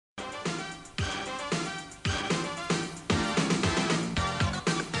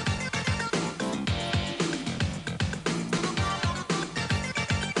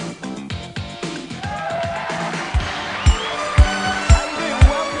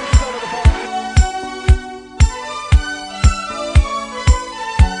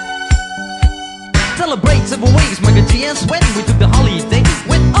7 weeks, Michael G and Sven, we took the holiday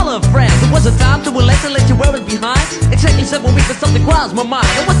with all our friends. It was a time to relax and let you wear it behind. Exactly 7 weeks, but something crossed my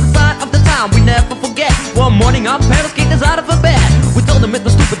mind. It was the sign of the time we never forget. One morning our parents kicked us out of bed. We told them it's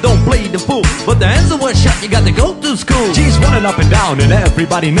the stupid, don't play the fool. But the answer was shut, you got to go to school. G's running up and down and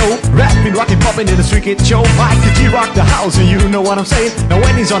everybody know. Rapping, rocking, popping in the street kid show. Michael G rock the house and you know what I'm saying. Now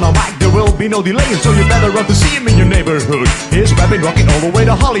when he's on a mic there will be no delay, so you better run to see him in your neighborhood. He's rapping, rocking all the way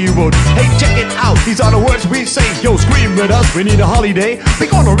to Hollywood. Hey, check it out, these are the words we say. Yo, scream with us, we need a holiday. We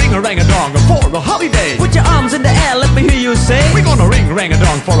gonna ring a rang-a-dong for a holiday. Put your arms in the air, let me hear you say. We gonna ring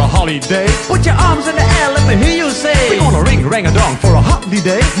rang-a-dong for a holiday. Put your arms in the air, let me hear you say. We gonna ring rang-a-dong for a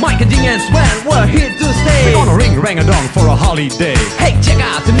holiday. Michael G and Sven, we're here to stay. We gonna ring rang-a-dong for a holiday. Hey, check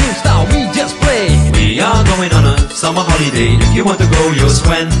out the new style we just played. We are going on a summer holiday. If you want to go, you'll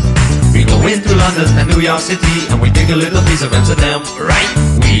Sven. We go into London and New York City, and we take a little piece of Amsterdam, right?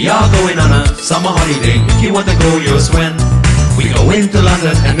 We are going on a summer holiday. If you want to go, you'll Sven. We go into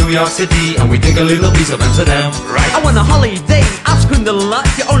London and New York City, and we take a little piece of Amsterdam, right? I want a holiday, I've screamed a lot.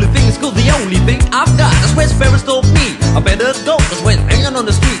 The only thing is cool, the only thing I've got. That's where Ferris told me I better go. Cause when hanging on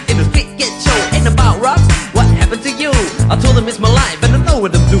the street in the street get show ain't about rocks. What happened to you? I told him it's my life and I know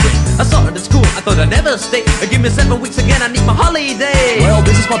what I'm doing. I saw it at school, I thought I'd never stay. Give me 7 weeks again, I need my holiday. Well,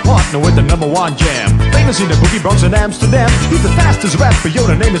 this is my partner with the #1 jam. Famous in the boogie Bronx and Amsterdam. He's the fastest rapper, yo,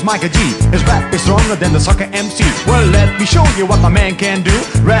 the name is Michael G. His rap is stronger than the soccer MC. Well, let me show you what my man can do.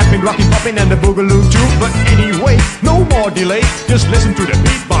 Rapping, rocking, popping and the boogaloo too. But anyway, no more delay. Just listen to the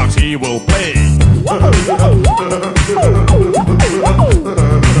beatbox he will play.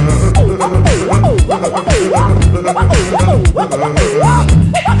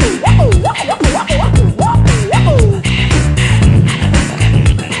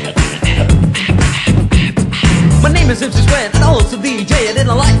 My name is Sven and also DJ. I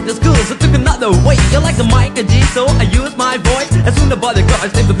didn't like the school, so took another way. You like the Michael G, so I used my voice. As soon as the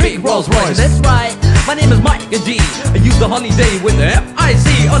bodyguards named the big Rolls Royce. That's right, my name is Michael G. I used the holiday with the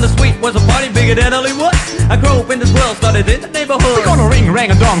F-I-C. On the street was a party bigger than Hollywood. I grew up in this world, started in the neighborhood. We're gonna ring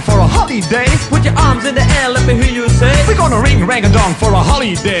rang-a-dong for a holiday. Put your arms in the air, let me hear you say. We're gonna ring rang-a-dong for a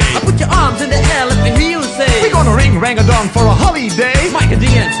holiday. I put your arms in the air, let me hear you say. We're gonna ring rang-a-dong for a holiday. Michael G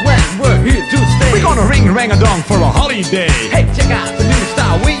and Sven, we're here to stay. We're gonna ring rang-a-dong for a holiday. Hey, check out the new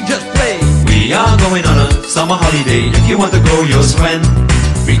style we just played. We are going on a summer holiday. If you want to go, you'll Sven.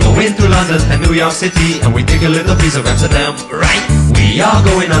 We go into London and New York City, and we take a little piece of Amsterdam, right? We are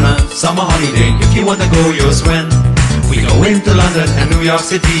going on a summer holiday. If you want to go, you'll Sven. We go into London and New York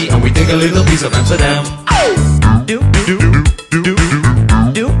City, and we take a little piece of Amsterdam. Do, do, do, do, do,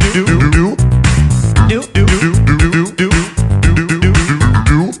 do, do, do,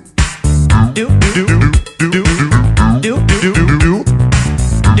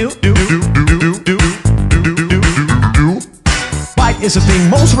 is a thing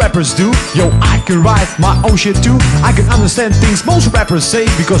most rappers do. Yo, I can write my own shit too. I can understand things most rappers say,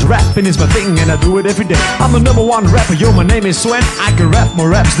 because rapping is my thing and I do it every day. I'm the #1 rapper, yo, my name is Sven. I can rap more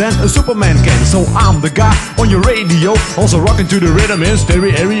raps than a Superman can. So I'm the guy on your radio, also rocking to the rhythm in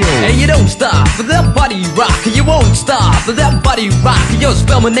stereo. And you don't stop with that body rock. You won't stop with that body rock. Yo,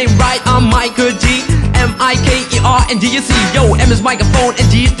 spell my name right, I'm Michael G. M-I-K-E-R-N-D-U-C. Yo, M is microphone and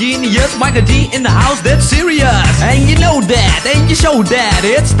G is genius. Michael G in the house, that's serious. And you know that, and you show that.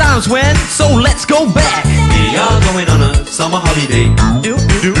 It's time, Sven, so let's go back. We are going on a summer holiday. Do,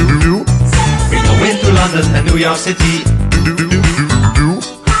 do, do, do. We go into London and New York City.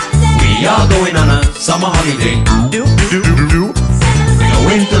 We are going on a summer holiday. Do, do, do, do. We go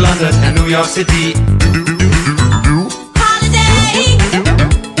into London and New York City.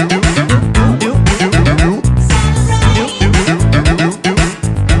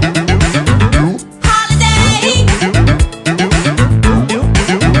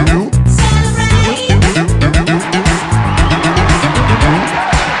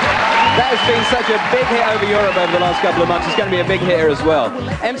 Such a big hit over Europe over the last couple of months. It's going to be a big hit here as well.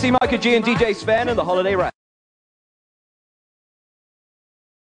 MC Michael G and DJ Sven and the Holiday Rap.